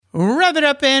Rev it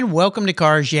up and welcome to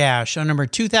Cars Yeah, show number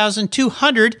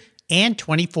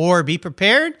 2224. Be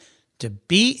prepared to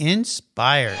be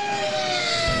inspired.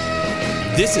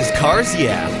 This is Cars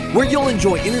Yeah, where you'll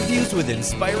enjoy interviews with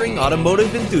inspiring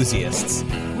automotive enthusiasts.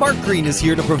 Mark Green is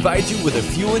here to provide you with a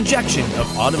fuel injection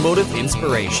of automotive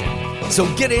inspiration.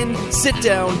 So get in, sit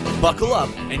down, buckle up,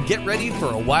 and get ready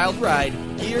for a wild ride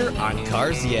here on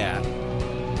Cars Yeah.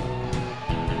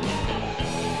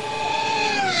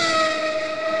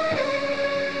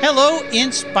 Hello,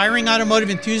 inspiring automotive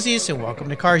enthusiasts, and welcome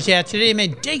to Cars Yeah. Today I'm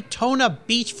in Daytona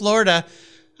Beach, Florida.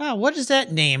 What is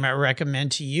that name I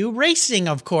recommend to you? Racing,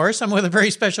 of course. I'm with a very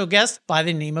special guest by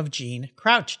the name of Gene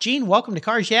Crouch. Gene, welcome to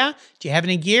Cars Yeah. Do you have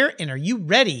any gear, and are you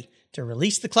ready to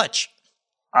release the clutch?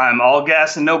 I'm all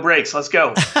gas and no brakes. Let's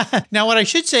go. Now, what I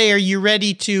should say, are you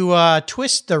ready to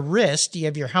twist the wrist? Do you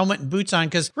have your helmet and boots on?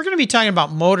 Because we're going to be talking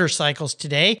about motorcycles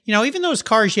today. You know, even though it's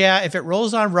Cars Yeah, if it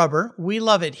rolls on rubber, we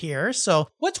love it here. So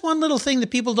what's one little thing that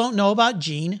people don't know about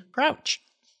Gene Crouch?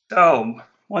 So,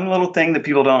 one little thing that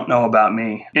people don't know about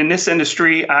me. In this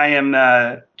industry, I am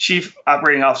the Chief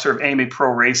Operating Officer of AMA Pro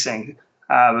Racing.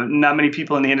 Not many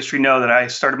people in the industry know that I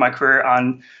started my career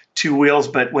on two wheels,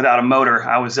 but without a motor.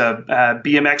 I was a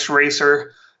BMX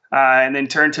racer and then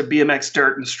turned to BMX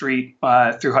dirt and street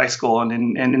through high school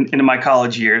and into my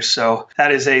college years. So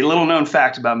that is a little known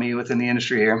fact about me within the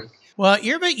industry here. Well,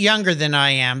 you're a bit younger than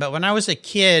I am, but when I was a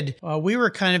kid, we were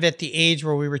kind of at the age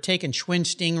where we were taking Schwinn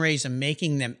Stingrays and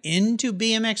making them into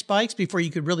BMX bikes before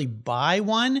you could really buy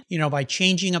one, you know, by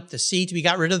changing up the seats. We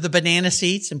got rid of the banana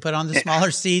seats and put on the smaller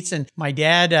seats. And my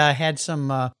dad had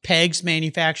some pegs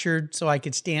manufactured so I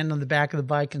could stand on the back of the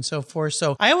bike and so forth.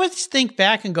 So I always think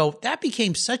back and go, that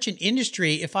became such an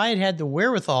industry. If I had had the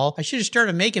wherewithal, I should have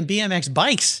started making BMX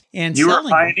bikes and you selling were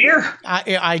a pioneer.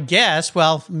 I guess.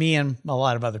 Well, me and a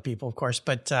lot of other people, of course.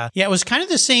 But yeah, it was kind of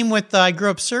the same with, I grew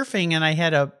up surfing and I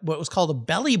had what was called a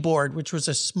belly board, which was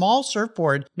a small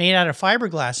surfboard made out of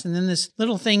fiberglass. And then this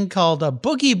little thing called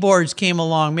boogie boards came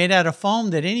along, made out of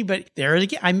foam that there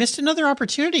again, I missed another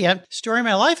opportunity. Story of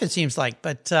my life, it seems like.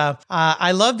 But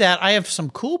I love that. I have some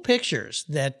cool pictures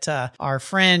that our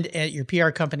friend at your PR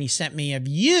company sent me of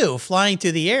you flying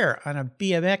through the air on a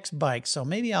BMX bike. So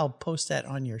maybe I'll post that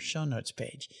on your show notes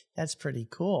page. That's pretty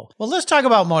cool. Well, let's talk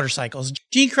about motorcycles.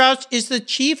 Gene Crouch is the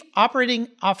Chief Operating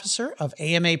Officer of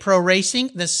AMA Pro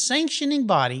Racing, the sanctioning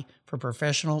body for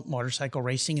professional motorcycle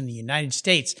racing in the United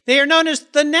States. They are known as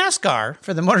the NASCAR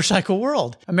for the motorcycle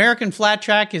world. American Flat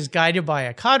Track is guided by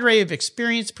a cadre of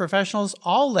experienced professionals,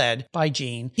 all led by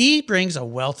Gene. He brings a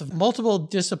wealth of multiple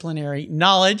disciplinary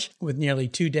knowledge with nearly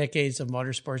 2 decades of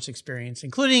motorsports experience,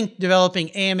 including developing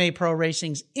AMA Pro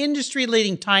Racing's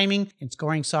industry-leading timing and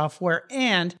scoring software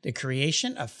and the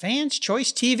creation of Fans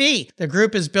Choice TV. The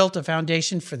group has built a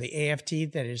foundation for the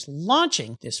AFT that is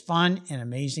launching this fun and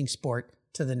amazing sport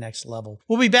to the next level.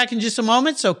 We'll be back in just a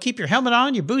moment, so keep your helmet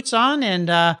on, your boots on, and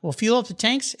we'll fuel up the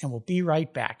tanks, and we'll be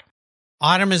right back.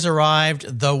 Autumn has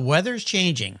arrived, the weather's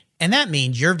changing, and that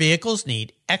means your vehicles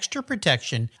need extra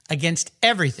protection against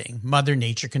everything Mother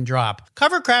Nature can drop.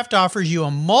 Covercraft offers you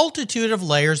a multitude of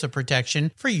layers of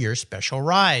protection for your special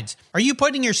rides. Are you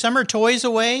putting your summer toys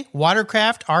away,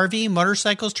 watercraft, RV,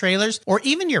 motorcycles, trailers, or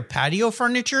even your patio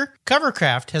furniture?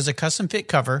 Covercraft has a custom fit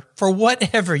cover for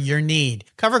whatever your need.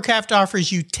 Covercraft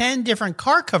offers you 10 different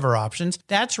car cover options.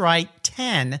 That's right,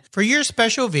 10 for your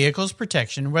special vehicle's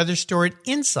protection, whether stored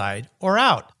inside or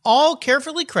out. All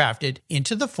carefully crafted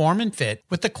into the form and fit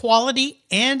with the quality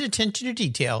and attention to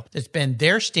detail that's been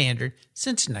their standard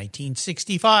since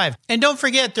 1965. And don't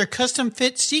forget their custom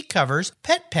fit seat covers,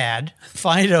 Pet Pad.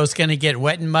 Fido's going to get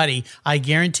wet and muddy, I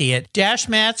guarantee it. Dash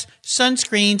mats,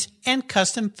 sunscreens, and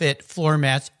custom fit floor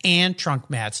mats and trunk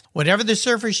mats. Whatever the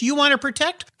surface you want to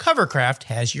protect, Covercraft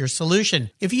has your solution.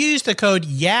 If you use the code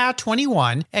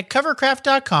YEAH21 at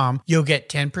covercraft.com, you'll get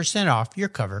 10% off your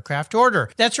Covercraft order.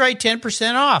 That's right,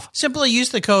 10% off. Simply use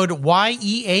the code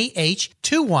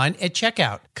YEAH21 at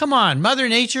checkout. Come on, Mother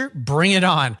Nature, bring it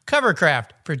on. Covercraft,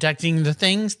 protecting the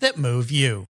things that move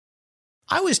you.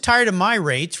 I was tired of my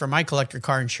rates for my collector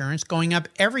car insurance going up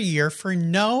every year for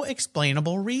no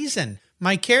explainable reason.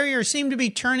 My carrier seemed to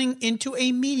be turning into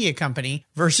a media company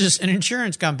versus an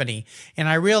insurance company, and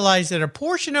I realized that a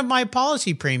portion of my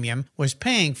policy premium was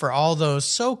paying for all those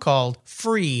so-called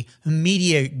free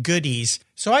media goodies.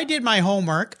 So I did my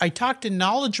homework, I talked to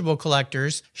knowledgeable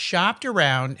collectors, shopped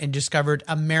around, and discovered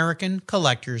American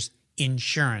Collectors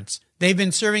Insurance. They've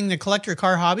been serving the collector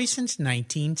car hobby since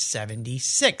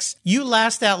 1976. You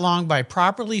last that long by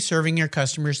properly serving your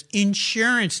customers'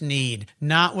 insurance need,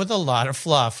 not with a lot of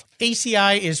fluff.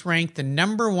 ACI is ranked the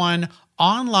 #1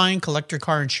 online collector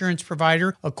car insurance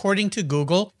provider according to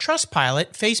Google,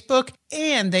 Trustpilot, Facebook,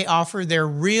 and they offer their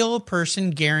real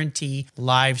person guarantee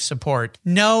live support.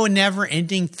 No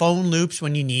never-ending phone loops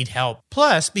when you need help.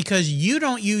 Plus, because you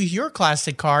don't use your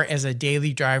classic car as a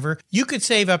daily driver, you could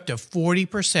save up to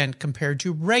 40% compared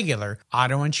to regular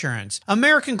auto insurance.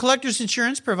 American Collectors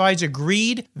Insurance provides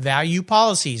agreed value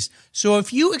policies. So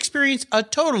if you experience a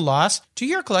total loss to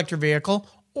your collector vehicle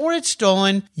or it's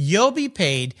stolen, you'll be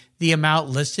paid the amount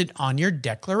listed on your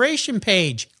declaration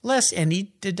page, less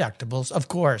any deductibles, of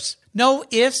course. No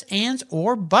ifs, ands,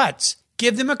 or buts.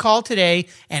 Give them a call today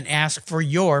and ask for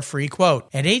your free quote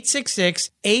at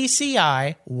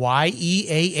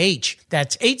 866-ACI-YEAH.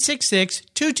 That's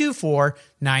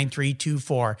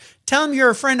 866-224-9324. Tell them you're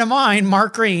a friend of mine,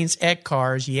 Mark Greens at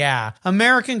Cars Yeah.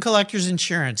 American Collectors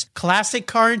Insurance. Classic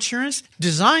car insurance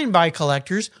designed by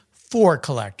collectors for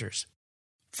collectors.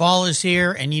 Fall is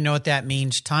here, and you know what that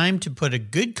means. Time to put a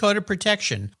good coat of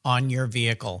protection on your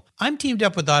vehicle. I'm teamed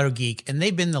up with AutoGeek, and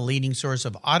they've been the leading source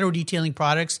of auto detailing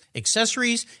products,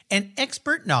 accessories, and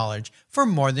expert knowledge for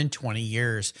more than 20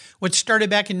 years. What started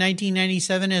back in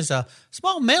 1997 as a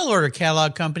small mail-order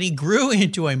catalog company grew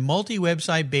into a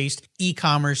multi-website based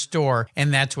e-commerce store,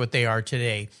 and that's what they are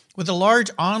today. With a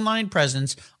large online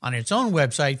presence on its own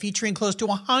website featuring close to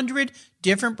 100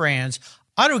 different brands,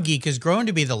 AutoGeek has grown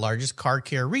to be the largest car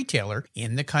care retailer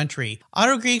in the country.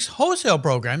 AutoGeek's wholesale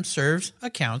program serves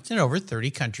accounts in over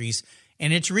 30 countries,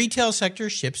 and its retail sector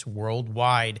ships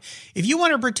worldwide. If you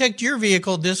want to protect your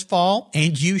vehicle this fall,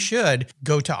 and you should,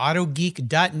 go to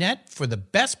autogeek.net for the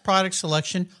best product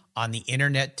selection on the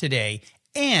internet today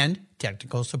and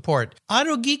technical support.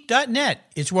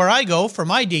 Autogeek.net is where I go for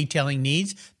my detailing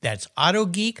needs. That's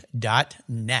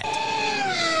autogeek.net.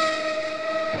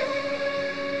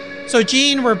 So,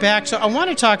 Gene, we're back. So I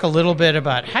want to talk a little bit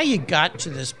about how you got to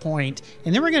this point,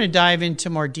 and then we're going to dive into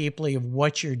more deeply of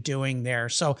what you're doing there.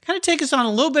 So kind of take us on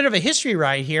a little bit of a history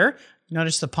ride here.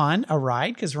 Notice the pun, a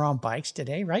ride, because we're on bikes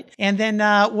today, right? And then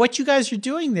what you guys are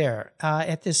doing there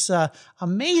at this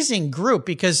amazing group,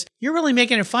 because you're really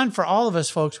making it fun for all of us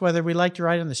folks, whether we like to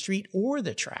ride on the street or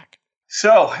the track.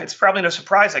 So it's probably no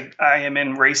surprise I am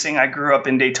in racing. I grew up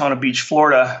in Daytona Beach,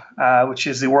 Florida, which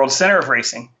is the world center of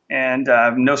racing. And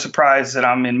no surprise that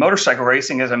I'm in motorcycle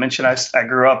racing. As I mentioned, I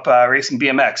grew up racing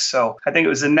BMX. So I think it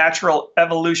was a natural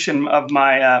evolution of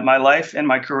my life and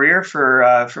my career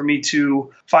for me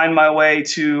to find my way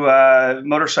to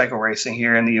motorcycle racing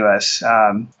here in the U.S.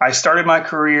 I started my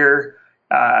career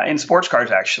in sports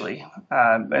cars, actually,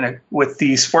 with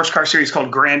the sports car series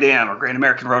called Grand Am, or Grand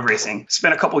American Road Racing.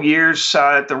 Spent a couple years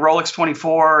at the Rolex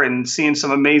 24 and seeing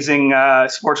some amazing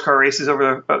sports car races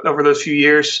over those few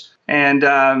years. And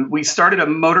we started a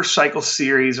motorcycle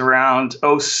series around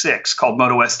 2006 called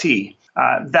Moto ST.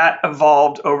 That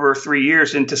evolved over 3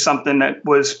 years into something that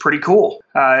was pretty cool.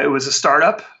 It was a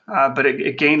startup, but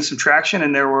it gained some traction,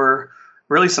 and there were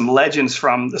really some legends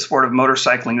from the sport of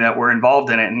motorcycling that were involved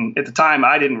in it. And at the time,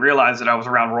 I didn't realize that I was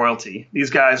around royalty. These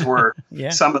guys were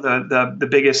some of the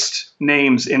biggest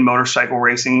names in motorcycle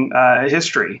racing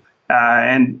history.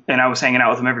 And I was hanging out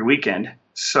with them every weekend.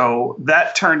 So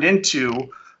that turned into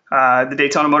the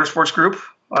Daytona Motorsports Group.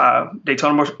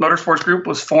 Daytona Motorsports Group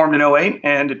was formed in 2008,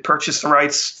 and it purchased the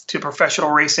rights to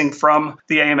professional racing from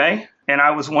the AMA. And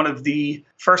I was one of the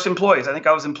first employees. I think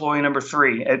I was employee number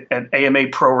 3 at AMA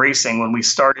Pro Racing when we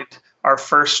started our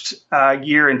first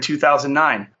year in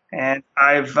 2009. And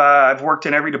I've worked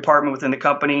in every department within the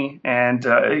company. And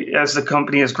as the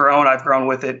company has grown, I've grown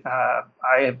with it. I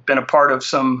have been a part of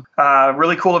some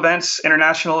really cool events,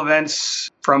 international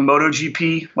events, from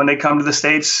MotoGP when they come to the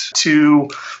States, to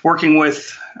working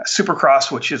with Supercross,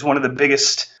 which is one of the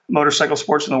biggest motorcycle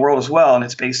sports in the world as well. And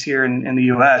it's based here in the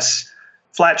U.S.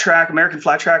 Flat Track, American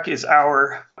Flat Track, is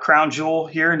our crown jewel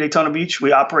here in Daytona Beach.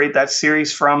 We operate that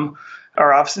series from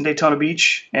our office in Daytona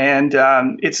Beach. And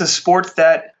it's a sport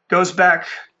that goes back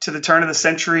to the turn of the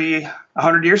century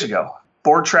 100 years ago.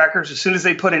 Board trackers, as soon as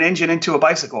they put an engine into a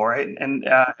bicycle, right? And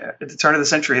at the turn of the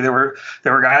century, there were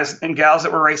guys and gals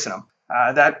that were racing them.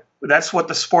 That's what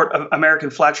the sport of American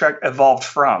Flat Track evolved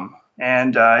from.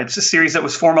 And it's a series that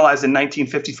was formalized in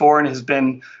 1954 and has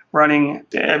been running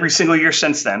every single year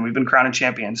since then. We've been crowning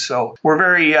champions. So we're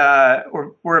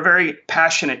we're a very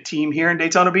passionate team here in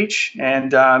Daytona Beach,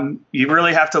 and you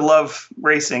really have to love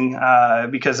racing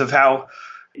because of how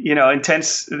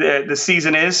intense the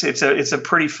season is. It's a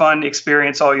pretty fun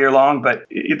experience all year long. But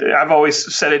I've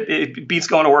always said it beats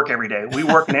going to work every day. We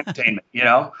work in entertainment.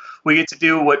 We get to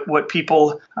do what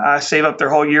people save up their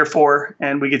whole year for,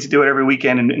 and we get to do it every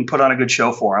weekend and put on a good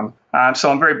show for them. So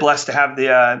I'm very blessed to have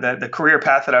the career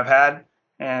path that I've had,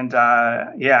 And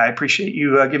yeah, I appreciate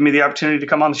you giving me the opportunity to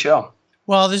come on the show.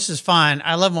 Well, this is fun.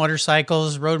 I love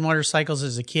motorcycles, rode motorcycles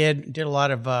as a kid, did a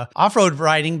lot of off-road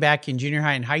riding back in junior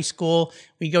high and high school.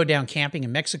 We go down camping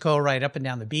in Mexico, ride up and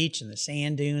down the beach and the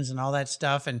sand dunes and all that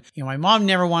stuff. And, my mom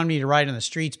never wanted me to ride on the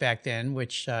streets back then,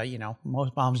 which,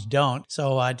 most moms don't.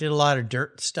 So I did a lot of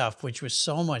dirt stuff, which was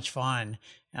so much fun.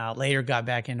 Later got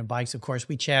back into bikes. Of course,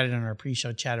 we chatted on our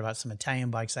pre-show chat about some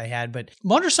Italian bikes I had, but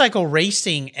motorcycle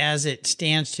racing as it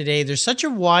stands today, there's such a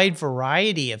wide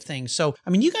variety of things. So,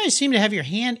 you guys seem to have your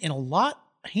hands in a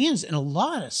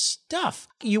lot of stuff.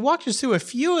 You walked us through a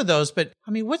few of those, but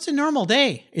what's a normal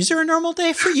day? Is there a normal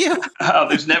day for you? Oh,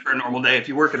 there's never a normal day if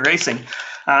you work in racing,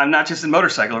 not just in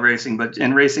motorcycle racing, but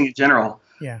in racing in general.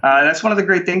 Yeah. That's one of the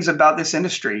great things about this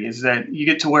industry is that you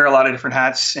get to wear a lot of different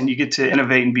hats and you get to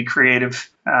innovate and be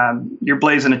creative. You're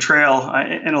blazing a trail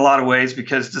in a lot of ways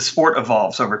because the sport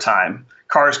evolves over time.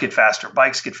 Cars get faster,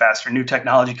 bikes get faster, new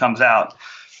technology comes out.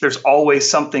 There's always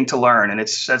something to learn. And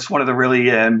that's one of the really,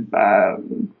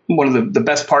 one of the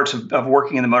best parts of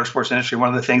working in the motorsports industry. One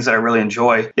of the things that I really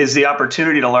enjoy is the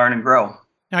opportunity to learn and grow.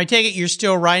 Now, I take it you're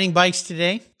still riding bikes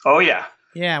today? Oh, yeah.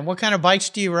 Yeah. What kind of bikes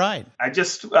do you ride? I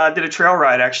just did a trail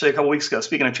ride actually a couple weeks ago.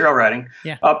 Speaking of trail riding,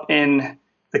 yeah. Up in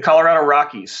the Colorado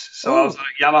Rockies. So I was on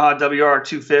a Yamaha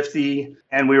WR250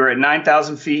 and we were at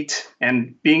 9,000 feet.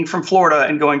 And being from Florida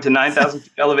and going to 9,000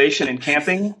 feet elevation and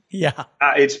camping, yeah,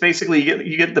 it's basically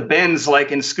you get the bends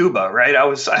like in scuba, right?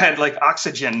 I had like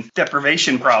oxygen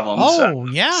deprivation problems. Oh,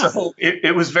 yeah. So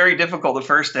it was very difficult the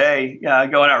first day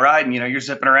going out riding. You're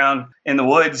zipping around in the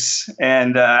woods,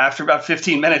 and after about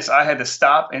 15 minutes, I had to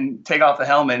stop and take off the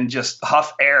helmet and just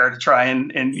huff air to try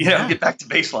and get back to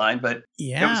baseline. But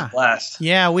it was a blast.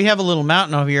 Yeah, we have a little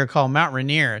mountain over here called Mount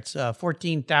Rainier. It's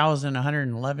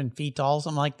 14,111 feet tall,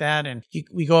 something like that. And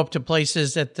we go up to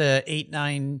places at the 8,000,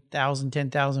 9,000,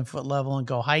 10,000 foot level and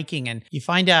go hiking. And you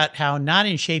find out how not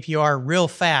in shape you are real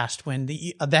fast when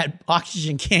that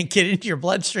oxygen can't get into your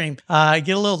bloodstream. Get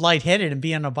a little lightheaded, and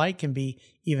being on a bike can be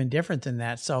even different than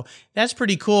that. So that's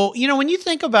pretty cool. When you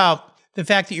think about the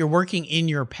fact that you're working in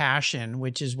your passion,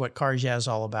 which is what Cars Yeah is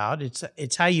all about,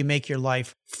 it's how you make your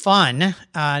life fun.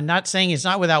 Not saying it's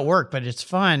not without work, but it's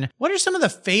fun. What are some of the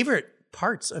favorite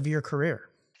parts of your career?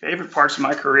 Favorite parts of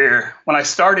my career. When I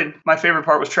started, my favorite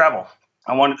part was travel.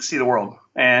 I wanted to see the world,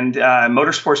 and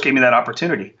motorsports gave me that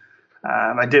opportunity.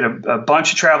 I did a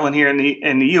bunch of traveling here in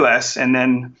the U.S., and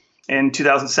then in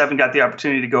 2007 got the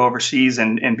opportunity to go overseas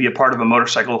and be a part of a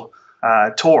motorcycle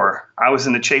tour. I was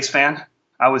in the chase van.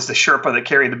 I was the Sherpa that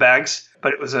carried the bags,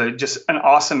 but it was just an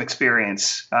awesome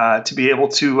experience to be able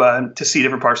to see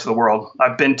different parts of the world.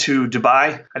 I've been to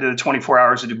Dubai. I did a 24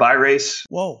 hours of Dubai race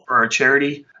for a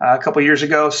charity a couple of years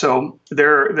ago. So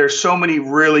there's so many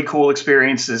really cool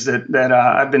experiences that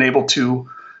I've been able to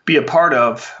be a part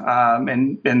of,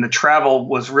 and the travel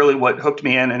was really what hooked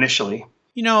me in initially.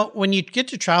 When you get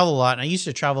to travel a lot, and I used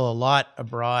to travel a lot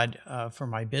abroad for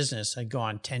my business, I'd go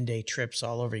on 10-day trips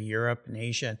all over Europe and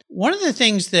Asia. One of the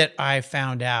things that I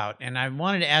found out, and I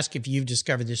wanted to ask if you've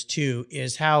discovered this too,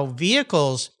 is how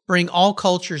vehicles bring all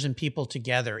cultures and people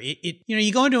together.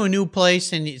 You go into a new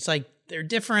place and it's like they're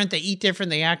different, they eat different,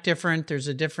 they act different, there's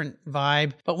a different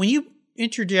vibe. But when you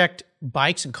interject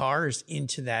bikes and cars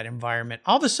into that environment,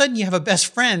 all of a sudden you have a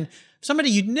best friend, somebody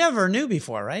you never knew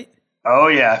before, right? Oh,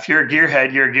 yeah. If you're a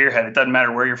gearhead, you're a gearhead. It doesn't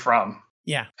matter where you're from.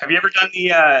 Yeah. Have you ever done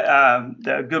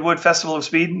the Goodwood Festival of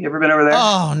Speed? You ever been over there?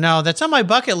 Oh, no. That's on my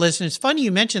bucket list. And it's funny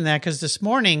you mentioned that because this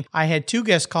morning I had two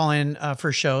guests call in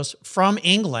for shows from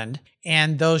England,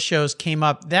 and those shows came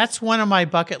up. That's one of my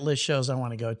bucket list shows I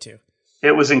want to go to.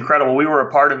 It was incredible. We were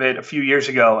a part of it a few years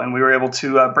ago, and we were able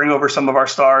to bring over some of our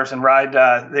stars and ride.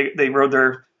 They rode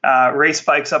their race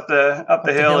bikes up the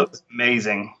hill. It was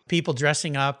amazing. People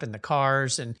dressing up in the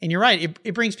cars. And you're right,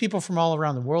 it brings people from all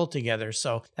around the world together.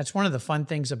 So that's one of the fun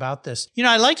things about this.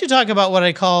 I like to talk about what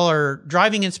I call our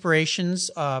driving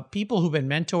inspirations, people who've been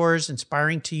mentors,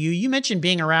 inspiring to you. You mentioned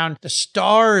being around the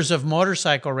stars of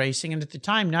motorcycle racing, and at the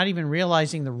time, not even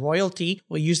realizing the royalty,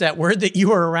 we'll use that word, that you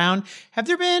were around. Have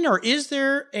there been, or is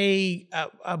there a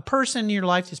person in your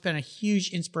life that's been a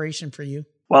huge inspiration for you?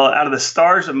 Well, out of the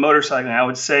stars of motorcycling, I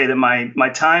would say that my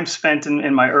time spent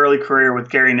in my early career with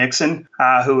Gary Nixon,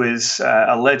 who is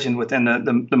a legend within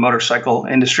the motorcycle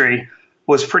industry,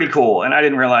 was pretty cool. And I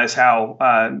didn't realize how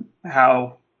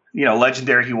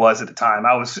legendary he was at the time.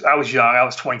 I was young. I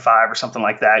was 25 or something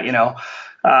like that,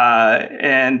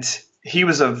 and he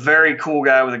was a very cool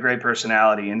guy with a great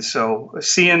personality. And so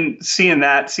seeing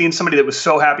somebody that was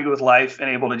so happy with life and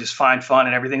able to just find fun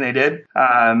in everything they did,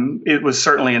 it was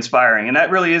certainly inspiring. And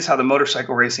that really is how the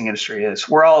motorcycle racing industry is.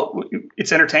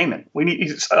 It's entertainment.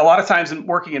 A lot of times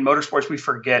working in motorsports,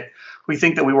 we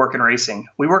think that we work in racing.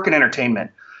 We work in entertainment.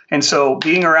 And so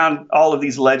being around all of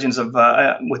these legends of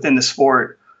within the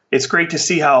sport, it's great to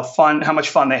see how much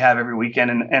fun they have every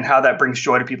weekend and how that brings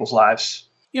joy to people's lives.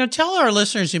 Tell our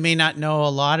listeners who may not know a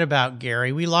lot about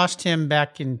Gary. We lost him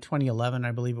back in 2011,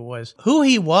 I believe it was, who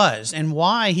he was and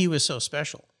why he was so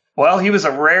special. Well, he was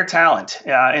a rare talent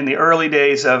in the early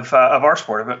days of our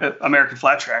sport, of American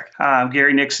flat track.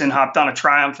 Gary Nixon hopped on a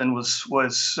Triumph and was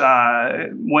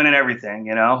winning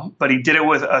everything, But he did it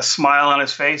with a smile on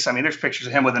his face. I mean, there's pictures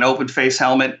of him with an open face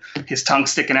helmet, his tongue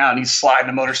sticking out, and he's sliding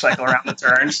a motorcycle around the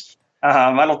turns.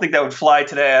 I don't think that would fly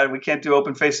today. We can't do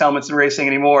open face helmets in racing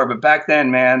anymore. But back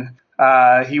then, man,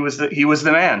 he was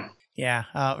the man. Yeah,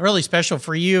 really special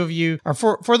for you or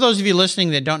for those of you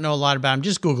listening that don't know a lot about him.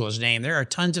 Just Google his name. There are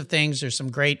tons of things. There's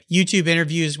some great YouTube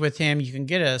interviews with him. You can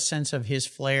get a sense of his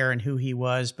flair and who he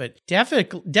was, but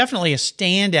definitely a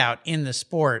standout in the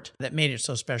sport that made it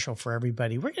so special for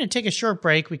everybody. We're going to take a short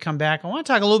break. We come back. I want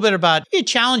to talk a little bit about a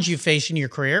challenge you faced in your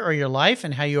career or your life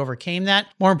and how you overcame that.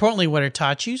 More importantly, what it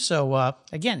taught you. So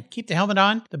again, keep the helmet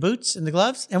on, the boots and the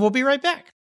gloves, and we'll be right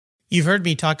back. You've heard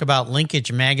me talk about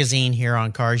Linkage Magazine here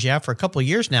on Cars Yeah for a couple of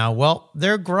years now. Well,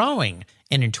 they're growing.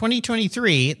 And in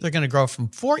 2023, they're going to grow from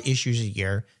 4 issues a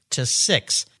year to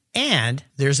 6. And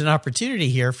there's an opportunity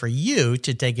here for you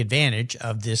to take advantage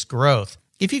of this growth.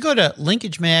 If you go to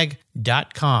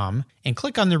linkagemag.com and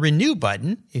click on the Renew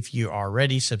button, if you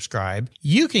already subscribe,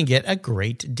 you can get a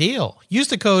great deal. Use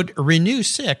the code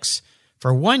RENEW6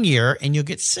 for 1 year and you'll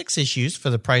get 6 issues for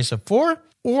the price of 4,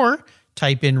 or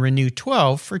type in Renew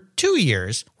 12 for 2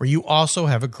 years, where you also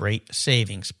have a great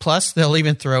savings. Plus, they'll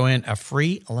even throw in a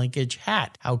free Linkage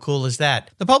hat. How cool is that?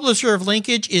 The publisher of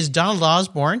Linkage is Donald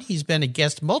Osborne. He's been a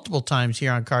guest multiple times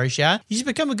here on Cars Yeah. He's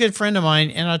become a good friend of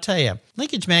mine, and I'll tell you,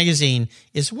 Linkage Magazine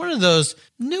is one of those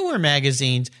newer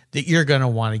magazines that you're going to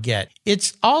want to get.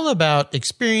 It's all about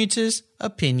experiences,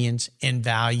 opinions, and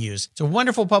values. It's a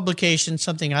wonderful publication,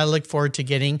 something I look forward to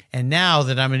getting. And now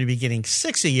that I'm going to be getting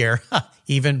 6 a year,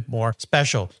 even more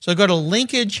special. So go to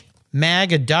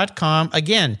linkagemag.com.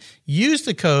 Again, use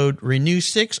the code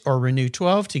RENEW6 or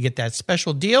RENEW12 to get that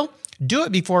special deal. Do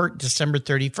it before December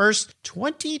 31st,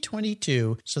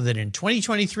 2022, so that in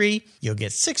 2023, you'll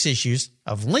get 6 issues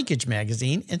of Linkage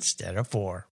Magazine instead of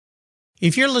 4.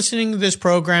 If you're listening to this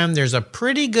program, there's a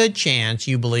pretty good chance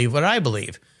you believe what I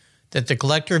believe, that the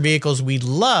collector vehicles we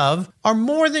love are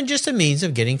more than just a means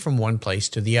of getting from one place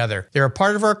to the other. They're a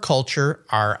part of our culture,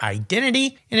 our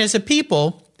identity, and as a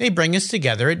people, they bring us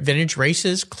together at vintage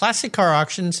races, classic car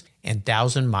auctions, and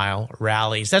 1,000-mile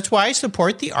rallies. That's why I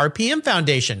support the RPM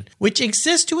Foundation, which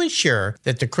exists to ensure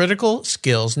that the critical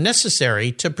skills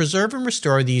necessary to preserve and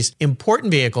restore these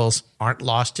important vehicles aren't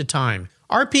lost to time.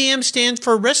 RPM stands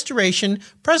for Restoration,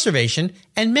 Preservation,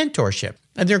 and Mentorship,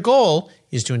 and their goal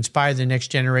is to inspire the next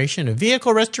generation of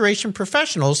vehicle restoration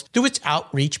professionals through its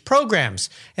outreach programs.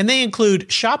 And they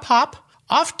include Shop Hop,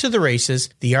 Off to the Races,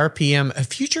 the RPM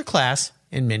Future Class,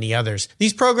 and many others.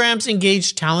 These programs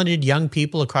engage talented young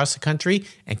people across the country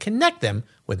and connect them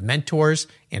with mentors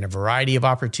and a variety of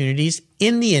opportunities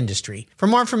in the industry. For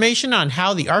more information on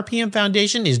how the RPM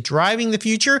Foundation is driving the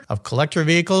future of collector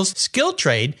vehicles skilled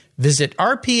trade, visit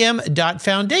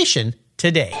rpm.foundation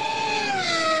today.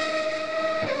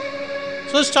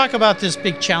 So let's talk about this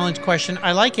big challenge question.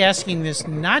 I like asking this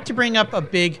not to bring up a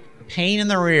big pain in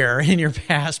the rear in your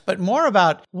past, but more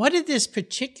about what did this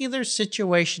particular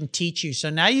situation teach you? So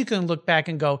now you can look back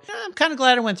and go, I'm kind of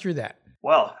glad I went through that.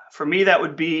 Well, for me, that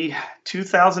would be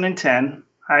 2010.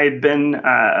 I had been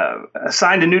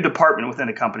assigned a new department within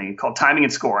a company called Timing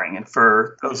and Scoring. And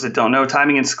for those that don't know,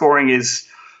 Timing and Scoring is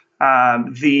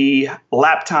the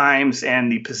lap times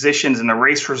and the positions and the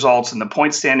race results and the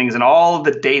point standings and all of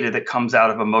the data that comes out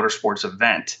of a motorsports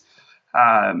event.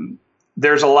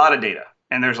 There's a lot of data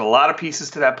and there's a lot of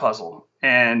pieces to that puzzle.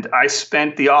 And I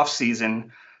spent the off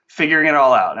season figuring it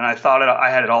all out. And I thought I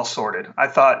had it all sorted. I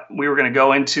thought we were going to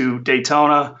go into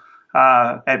Daytona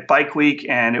at Bike Week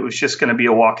and it was just going to be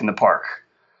a walk in the park.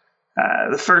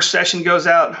 The first session goes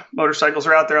out, motorcycles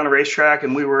are out there on the racetrack,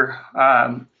 and we were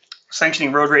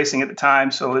sanctioning road racing at the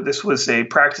time. So this was a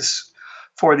practice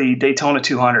for the Daytona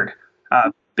 200,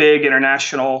 big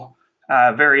international,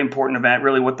 very important event,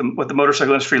 really what the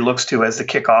motorcycle industry looks to as the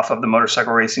kickoff of the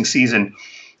motorcycle racing season.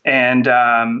 And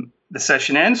the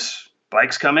session ends,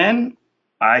 bikes come in.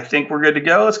 I think we're good to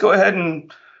go. Let's go ahead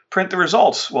and print the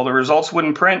results. Well, the results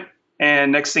wouldn't print.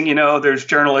 And next thing you know, there's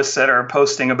journalists that are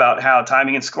posting about how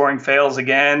timing and scoring fails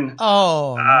again.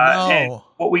 Oh, And no.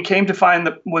 what we came to find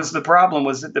was the problem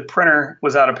was that the printer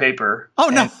was out of paper. Oh,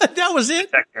 no, that was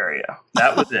it? Check area.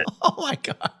 That was it. Oh, my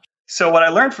God. So what I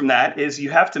learned from that is you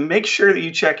have to make sure that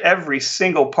you check every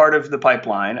single part of the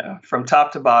pipeline from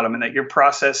top to bottom, and that your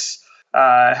process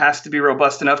has to be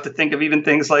robust enough to think of even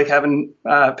things like having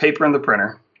paper in the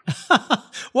printer.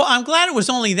 Well, I'm glad it was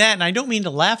only that, and I don't mean to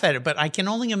laugh at it, but I can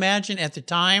only imagine at the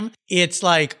time, it's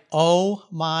like, oh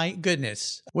my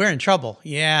goodness, we're in trouble.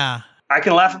 Yeah. I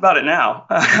can laugh about it now.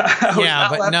 Yeah,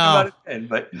 but no.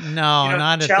 No,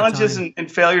 not at challenges the time.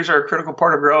 and failures are a critical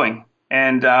part of growing.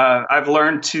 And I've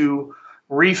learned to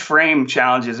reframe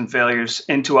challenges and failures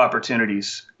into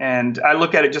opportunities. And I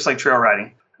look at it just like trail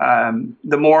riding.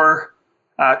 The more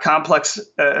complex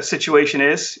a situation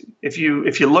is, if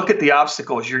you look at the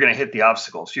obstacles, you're going to hit the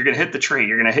obstacles. You're going to hit the tree.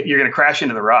 You're going to crash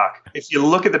into the rock. If you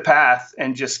look at the path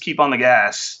and just keep on the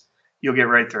gas, you'll get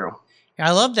right through.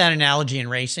 I love that analogy in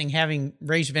racing. Having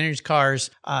raced vintage cars,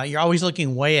 you're always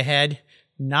looking way ahead.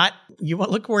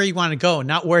 Look where you want to go,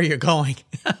 not where you're going.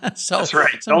 So that's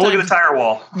right. Don't look at the tire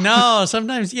wall. No,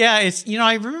 sometimes, yeah, it's,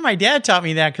 I remember my dad taught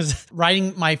me that because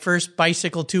riding my first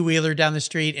bicycle 2-wheeler down the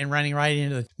street and running right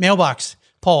into the mailbox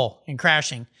pole and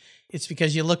crashing. It's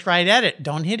because you looked right at it.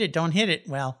 Don't hit it.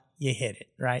 Well, you hit it,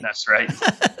 right? That's right.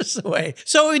 That's the way.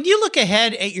 So when you look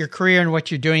ahead at your career and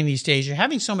what you're doing these days, you're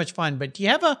having so much fun, but do you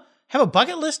have a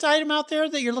bucket list item out there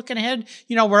that you're looking ahead?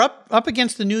 We're up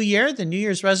against the new year. The New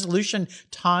Year's resolution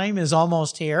time is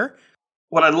almost here.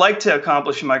 What I'd like to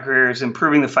accomplish in my career is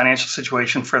improving the financial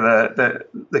situation for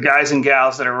the guys and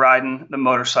gals that are riding the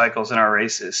motorcycles in our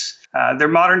races. They're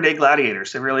modern day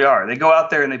gladiators. They really are. They go out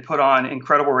there and they put on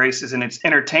incredible races, and it's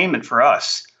entertainment for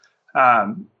us.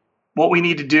 What we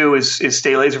need to do is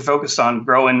stay laser focused on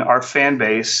growing our fan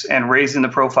base and raising the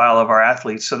profile of our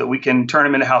athletes so that we can turn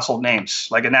them into household names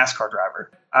like a NASCAR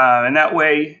driver. And that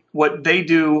way, what they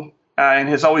do and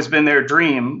has always been their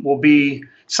dream will be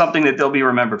something that they'll be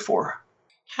remembered for.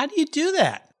 How do you do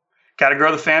that? Got to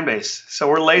grow the fan base. So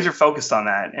we're laser focused on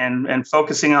that and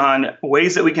focusing on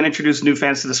ways that we can introduce new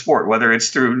fans to the sport, whether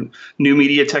it's through new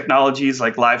media technologies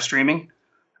like live streaming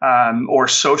or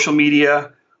social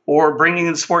media, or bringing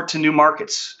the sport to new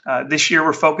markets. This year,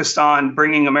 we're focused on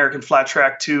bringing American Flat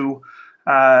Track to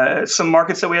some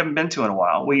markets that we haven't been to in a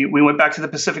while. We went back to the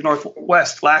Pacific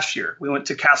Northwest last year. We went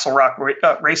to Castle Rock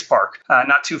Race Park,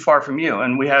 not too far from you,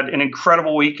 and we had an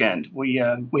incredible weekend. We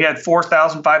had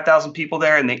 4,000, 5,000 people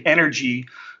there, and the energy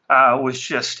was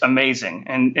just amazing.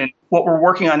 And what we're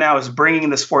working on now is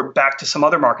bringing the sport back to some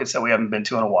other markets that we haven't been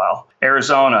to in a while.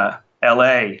 Arizona,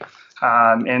 LA,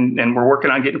 and we're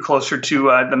working on getting closer to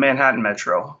the Manhattan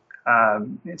Metro.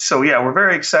 So, yeah, we're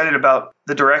very excited about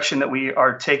the direction that we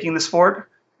are taking the sport.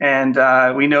 And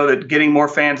we know that getting more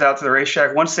fans out to the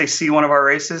racetrack, once they see one of our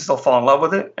races, they'll fall in love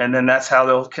with it. And then that's how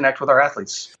they'll connect with our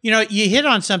athletes. You hit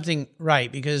on something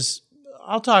right, because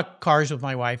I'll talk cars with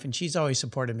my wife, and she's always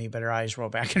supported me, but her eyes roll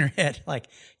back in her head like,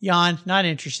 Jan, not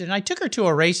interested. And I took her to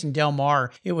a race in Del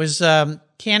Mar. It was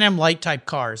Can-Am light type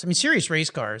cars. Serious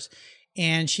race cars.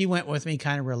 And she went with me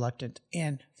kind of reluctant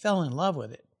and fell in love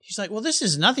with it. She's like, well, this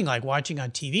is nothing like watching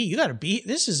on TV.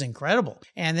 This is incredible.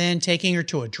 And then taking her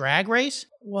to a drag race.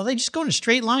 Well, they just go in a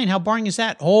straight line. How boring is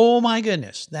that? Oh my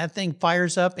goodness. That thing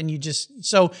fires up and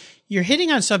so you're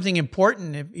hitting on something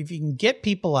important. If you can get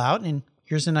people out, and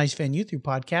here's a nice venue through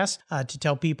podcasts to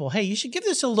tell people, hey, you should give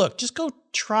this a look. Just go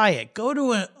try it. Go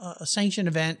to a sanctioned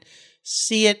event.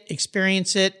 See it,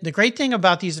 experience it. The great thing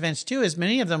about these events too is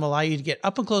many of them allow you to get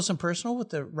up and close and personal with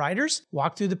the riders,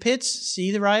 walk through the pits,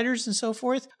 see the riders and so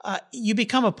forth. You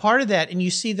become a part of that and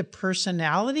you see the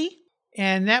personality,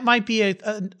 and that might be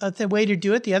a way to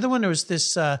do it. The other one was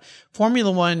this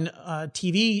Formula One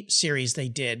TV series they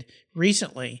did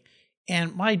recently.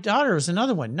 And my daughter was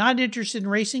another one, not interested in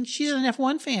racing. She's an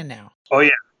F1 fan now. Oh,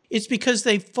 yeah. It's because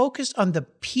they focused on the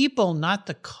people, not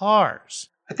the cars.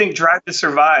 I think Drive to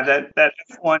Survive, that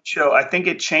F1 show, I think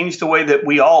it changed the way that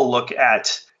we all look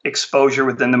at exposure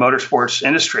within the motorsports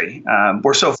industry.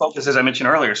 We're so focused, as I mentioned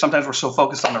earlier, sometimes we're so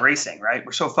focused on the racing, right?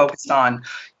 We're so focused on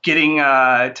getting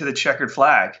to the checkered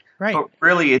flag. Right. But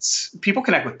really, it's people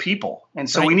connect with people. And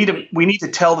so right. we need to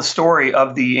tell the story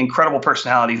of the incredible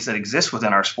personalities that exist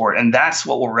within our sport. And that's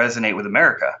what will resonate with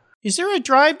America. Is there a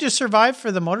Drive to Survive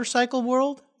for the motorcycle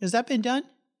world? Has that been done?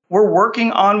 We're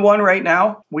working on one right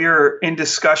now. We're in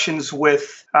discussions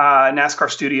with NASCAR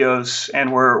Studios,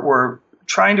 and we're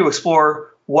trying to explore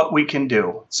what we can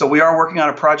do. So we are working on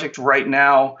a project right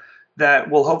now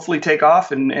that will hopefully take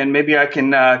off, and maybe I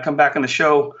can come back on the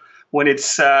show when it's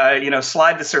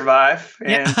Slide to Survive,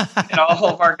 and all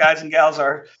of our guys and gals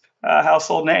are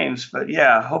household names. But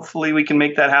yeah, hopefully we can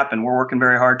make that happen. We're working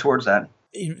very hard towards that.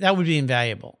 That would be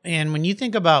invaluable. And when you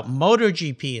think about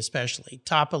MotoGP, especially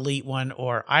Top Elite One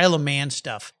or Isle of Man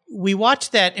stuff, we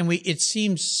watch that and it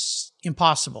seems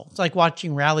impossible. It's like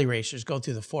watching rally racers go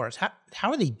through the forest.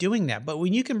 How are they doing that? But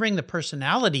when you can bring the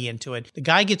personality into it, the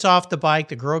guy gets off the bike,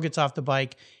 the girl gets off the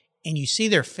bike, and you see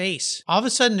their face. All of a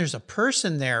sudden, there's a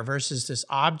person there versus this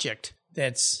object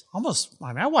that's almost,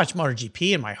 I watch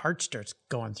MotoGP and my heart starts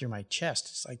going through my chest.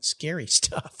 It's like scary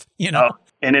stuff,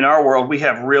 And in our world, we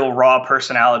have real raw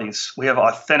personalities. We have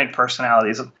authentic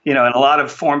personalities. In a lot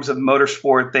of forms of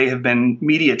motorsport, they have been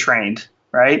media trained,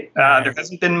 right? There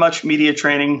hasn't been much media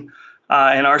training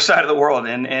in our side of the world.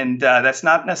 And that's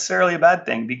not necessarily a bad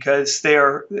thing, because they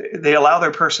allow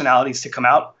their personalities to come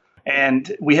out.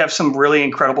 And we have some really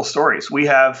incredible stories. We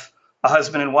have a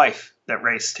husband and wife that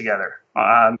race together.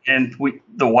 And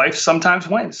the wife sometimes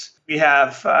wins. We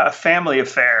have a family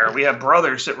affair. We have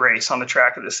brothers that race on the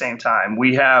track at the same time.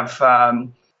 We have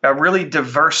a really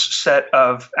diverse set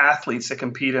of athletes that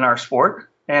compete in our sport,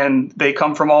 and they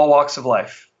come from all walks of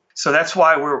life. So that's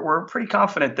why we're pretty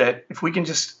confident that if we can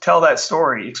just tell that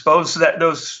story, expose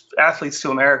those athletes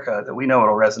to America, that we know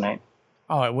it'll resonate.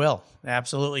 Oh, it will.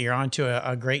 Absolutely. You're onto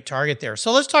a great target there.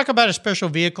 So let's talk about a special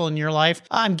vehicle in your life.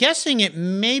 I'm guessing it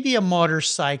may be a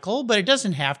motorcycle, but it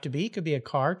doesn't have to be. It could be a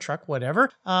car, truck, whatever.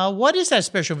 What is that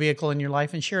special vehicle in your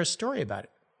life, and share a story about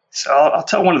it? So I'll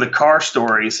tell one of the car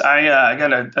stories. I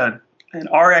got an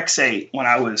RX-8 when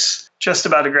I was just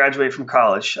about to graduate from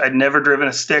college. I'd never driven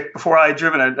a stick before. I had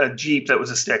driven a Jeep that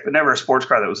was a stick, but never a sports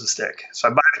car that was a stick. So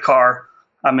I buy the car.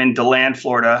 I'm in DeLand,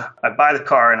 Florida. I buy the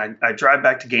car and I drive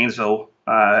back to Gainesville.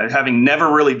 Having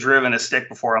never really driven a stick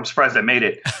before, I'm surprised I made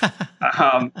it.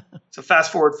 So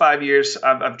fast forward 5 years,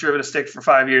 I've driven a stick for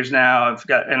 5 years now.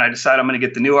 I decided I'm going to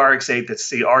get the new RX-8. That's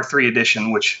the R3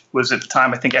 edition, which was at the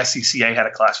time, I think SCCA had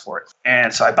a class for it.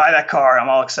 And so I buy that car. I'm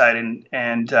all excited.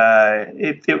 And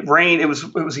it rained. It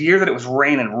was a year that it was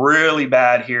raining really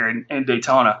bad here in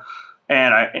Daytona.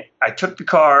 And I took the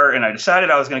car and I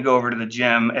decided I was going to go over to the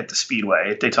gym at the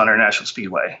Speedway, at Daytona International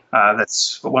Speedway.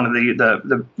 That's one of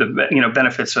the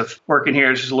benefits of working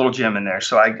here. Is there's a little gym in there.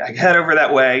 So I head over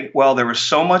that way. Well, there was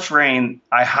so much rain,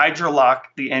 I hydrolocked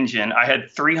the engine. I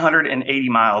had 380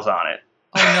 miles on it.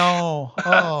 Oh, no.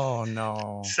 Oh,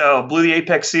 no. So blew the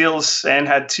apex seals and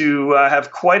had to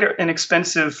have quite an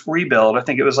expensive rebuild. I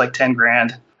think it was like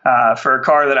 $10,000. For a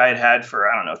car that I had for,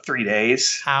 3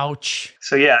 days. Ouch.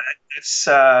 So yeah,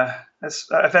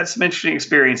 I've had some interesting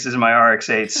experiences in my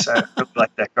RX-8s. I really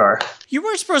like that car. You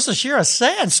weren't supposed to share a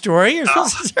sad story. You're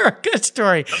supposed to share a good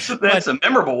story. That's a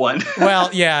memorable one. Well,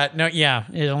 yeah.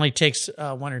 It only takes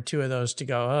one or two of those to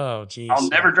go, oh, geez. I'll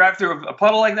never drive through a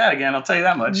puddle like that again. I'll tell you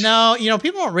that much. No,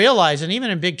 people don't realize, and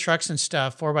even in big trucks and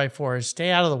stuff, 4x4s,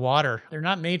 stay out of the water. They're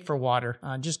not made for water.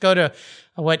 Just go to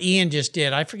what Ian just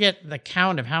did. I forget the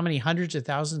count of how many hundreds of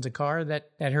thousands of cars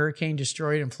that hurricane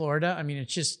destroyed in Florida. I mean,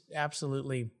 it's just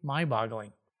absolutely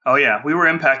mind-boggling. Oh, yeah. We were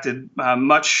impacted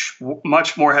much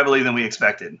more heavily than we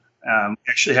expected. We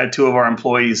actually had two of our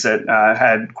employees that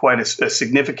had quite a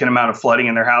significant amount of flooding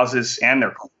in their houses and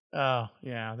their homes. Oh,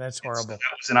 yeah. That's horrible. So that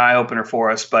was an eye-opener for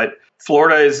us. But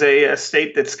Florida is a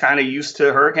state that's kind of used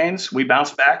to hurricanes. We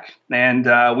bounce back, and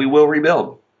we will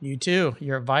rebuild. You too.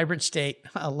 You're a vibrant state.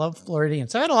 I love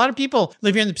Floridians. I've had a lot of people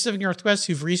live here in the Pacific Northwest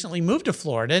who've recently moved to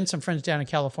Florida, and some friends down in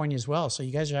California as well. So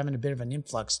you guys are having a bit of an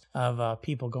influx of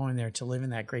people going there to live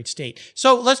in that great state.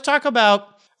 So let's talk about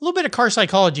a little bit of car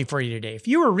psychology for you today. If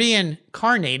you were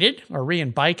reincarnated or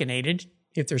reinbikeinated,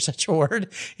 if there's such a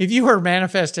word, if you were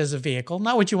manifest as a vehicle,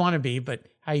 not what you want to be, but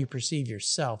how you perceive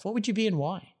yourself, what would you be and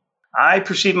why? I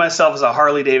perceive myself as a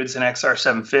Harley-Davidson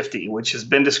XR750, which has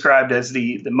been described as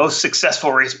the most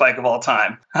successful race bike of all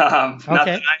time. Not that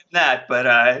I'm that,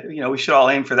 but we should all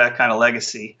aim for that kind of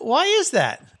legacy. Why is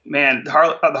that? Man, the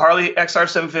Harley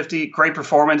XR750, great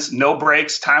performance, no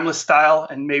brakes, timeless style,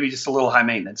 and maybe just a little high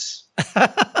maintenance.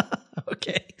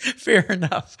 Okay, fair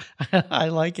enough. I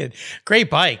like it. Great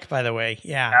bike, by the way.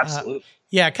 Yeah, absolutely.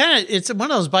 It's one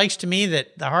of those bikes to me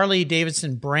that the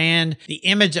Harley-Davidson brand, the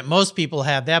image that most people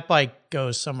have, that bike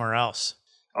goes somewhere else.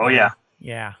 Oh, yeah.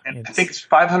 Yeah. And I think it's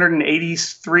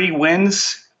 583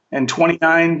 wins and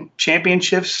 29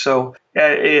 championships. So,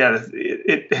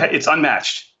 it's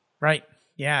unmatched. Right.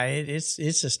 Yeah, it's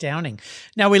astounding.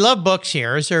 Now, we love books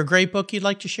here. Is there a great book you'd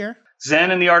like to share?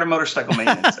 Zen and the Art of Motorcycle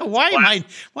Maintenance. Why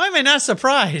am I not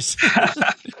surprised?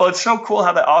 Well, it's so cool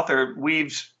how the author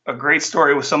weaves a great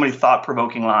story with so many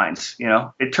thought-provoking lines.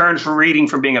 It turns reading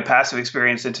from being a passive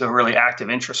experience into a really active,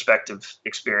 introspective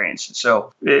experience.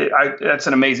 So that's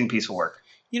an amazing piece of work.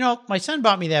 My son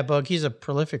bought me that book. He's a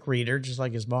prolific reader, just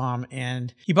like his mom.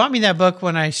 And he bought me that book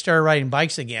when I started riding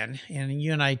bikes again. And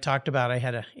you and I talked about, I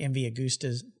had a MV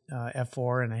Agusta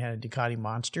F4 and I had a Ducati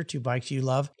Monster, 2 bikes you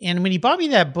love. And when he bought me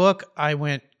that book, I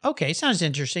went, okay, sounds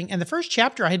interesting. And the first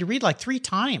chapter I had to read like 3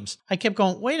 times. I kept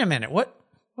going, wait a minute,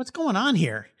 what's going on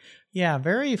here? Yeah,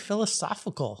 very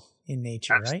philosophical in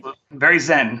nature, Absolutely. Right? Very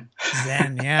Zen.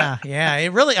 Zen, yeah.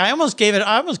 It really, I almost gave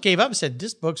up and said,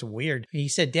 this book's weird. And he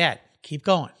said, Dad, keep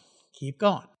going.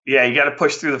 Yeah, you got to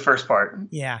push through the first part.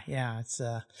 Yeah. It's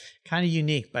kind of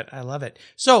unique, but I love it.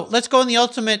 So let's go on the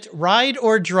ultimate ride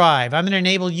or drive. I'm going to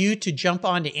enable you to jump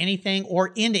onto anything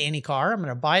or into any car. I'm going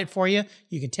to buy it for you.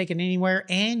 You can take it anywhere,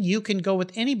 and you can go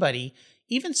with anybody,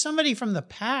 even somebody from the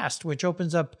past, which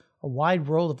opens up a wide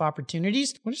world of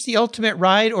opportunities. What does the ultimate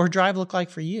ride or drive look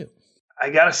like for you? I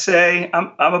gotta say,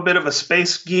 I'm a bit of a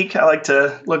space geek. I like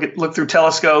to look through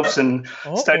telescopes and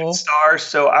study the stars.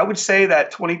 So I would say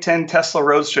that 2010 Tesla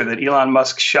Roadster that Elon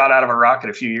Musk shot out of a rocket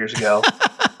a few years ago.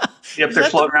 Yep, they're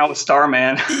floating around with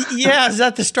Starman. Yeah, is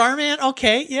that the Starman?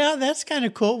 Okay, yeah, that's kind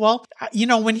of cool. Well,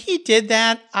 when he did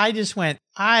that, I just went,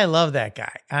 I love that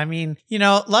guy. I mean,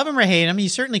 love him or hate him,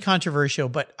 he's certainly controversial,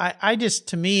 but I just,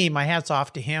 to me, my hat's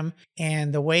off to him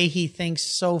and the way he thinks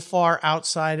so far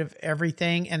outside of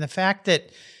everything. And the fact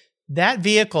that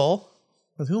vehicle,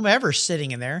 with whomever's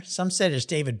sitting in there, some said it's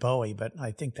David Bowie, but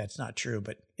I think that's not true,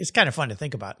 but it's kind of fun to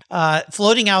think about.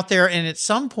 Floating out there, and at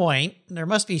some point, there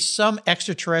must be some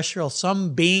extraterrestrial,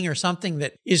 some being or something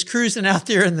that is cruising out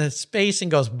there in the space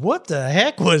and goes, what the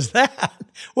heck was that?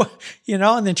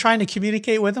 And then trying to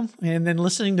communicate with them and then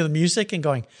listening to the music and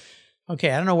going,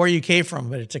 okay, I don't know where you came from,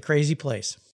 but it's a crazy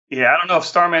place. Yeah, I don't know if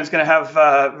Starman's going to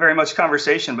have very much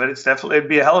conversation, but it'd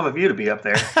be a hell of a view to be up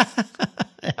there.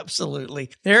 Absolutely.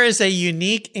 There is a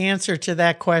unique answer to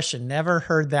that question. Never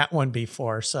heard that one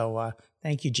before. So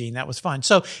thank you, Gene. That was fun.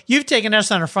 So you've taken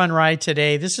us on a fun ride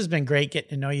today. This has been great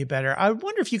getting to know you better. I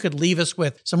wonder if you could leave us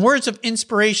with some words of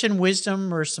inspiration,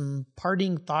 wisdom, or some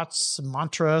parting thoughts, some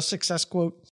mantra, success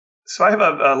quote. So I have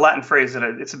a Latin phrase that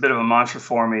it's a bit of a mantra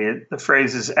for me. The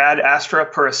phrase is ad astra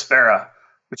per aspera,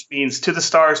 which means to the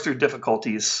stars through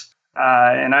difficulties.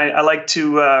 And I like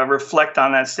to reflect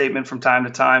on that statement from time to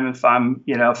time if I'm,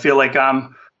 feel like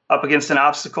I'm up against an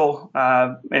obstacle,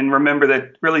 and remember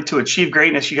that really to achieve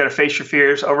greatness, you got to face your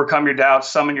fears, overcome your doubts,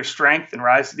 summon your strength, and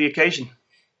rise to the occasion.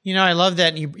 I love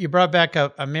that. You brought back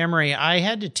a memory. I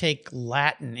had to take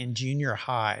Latin in junior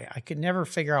high. I could never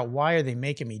figure out why are they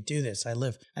making me do this. I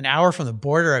live an hour from the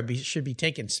border. I should be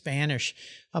taking Spanish.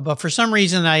 But for some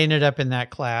reason, I ended up in that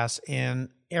class. And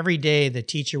every day the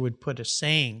teacher would put a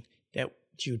saying that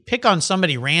she would pick on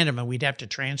somebody random and we'd have to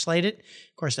translate it.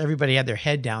 Of course, everybody had their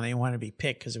head down. They didn't want to be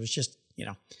picked because it was just,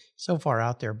 so far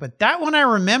out there. But that one I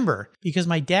remember because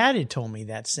my dad had told me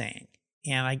that saying.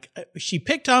 And she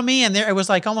picked on me, and it was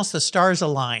like almost the stars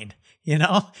aligned,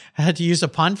 I had to use a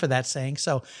pun for that saying.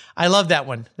 So I love that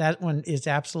one. That one is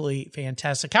absolutely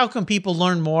fantastic. How can people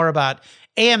learn more about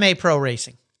AMA Pro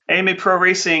Racing? AMA Pro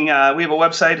Racing, we have a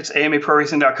website. It's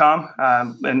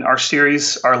amaproracing.com, and our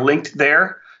series are linked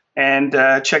there. And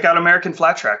check out American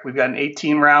Flat Track. We've got an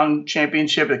 18-round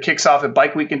championship that kicks off at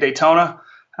Bike Week in Daytona,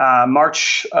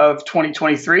 March of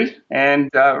 2023,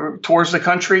 and tours the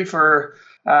country for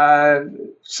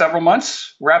several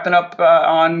months, wrapping up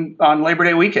on Labor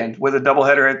Day weekend with a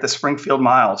doubleheader at the Springfield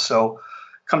Mile. So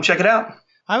come check it out.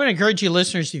 I would encourage you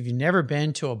listeners, if you've never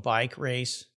been to a bike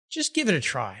race, just give it a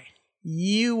try.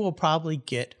 You will probably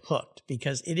get hooked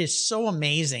because it is so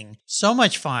amazing, so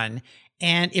much fun.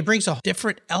 And it brings a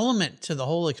different element to the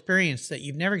whole experience that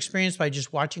you've never experienced by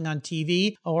just watching on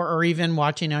TV or even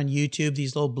watching on YouTube,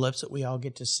 these little blips that we all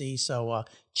get to see. So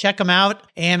check them out,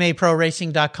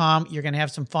 amaproracing.com. You're going to have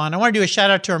some fun. I want to do a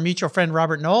shout out to our mutual friend,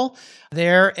 Robert Knoll,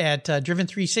 there at Driven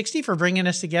 360 for bringing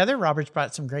us together. Robert's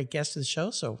brought some great guests to the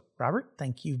show. So Robert,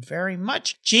 thank you very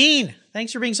much. Gene,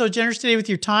 thanks for being so generous today with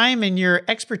your time and your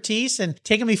expertise and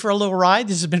taking me for a little ride.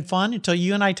 This has been fun. Until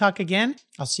you and I talk again,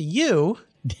 I'll see you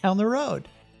down the road.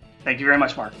 Thank you very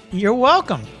much, Mark. You're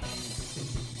welcome.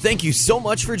 Thank you so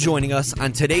much for joining us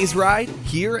on today's ride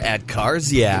here at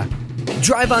Cars Yeah.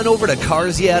 Drive on over to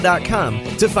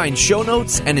carsyeah.com to find show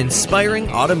notes and inspiring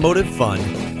automotive fun.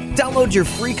 Download your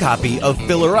free copy of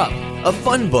Filler Up, a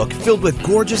fun book filled with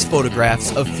gorgeous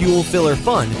photographs of fuel filler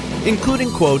fun, including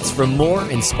quotes from more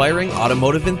inspiring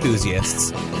automotive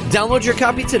enthusiasts. Download your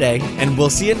copy today, and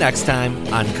we'll see you next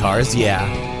time on Cars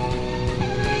Yeah.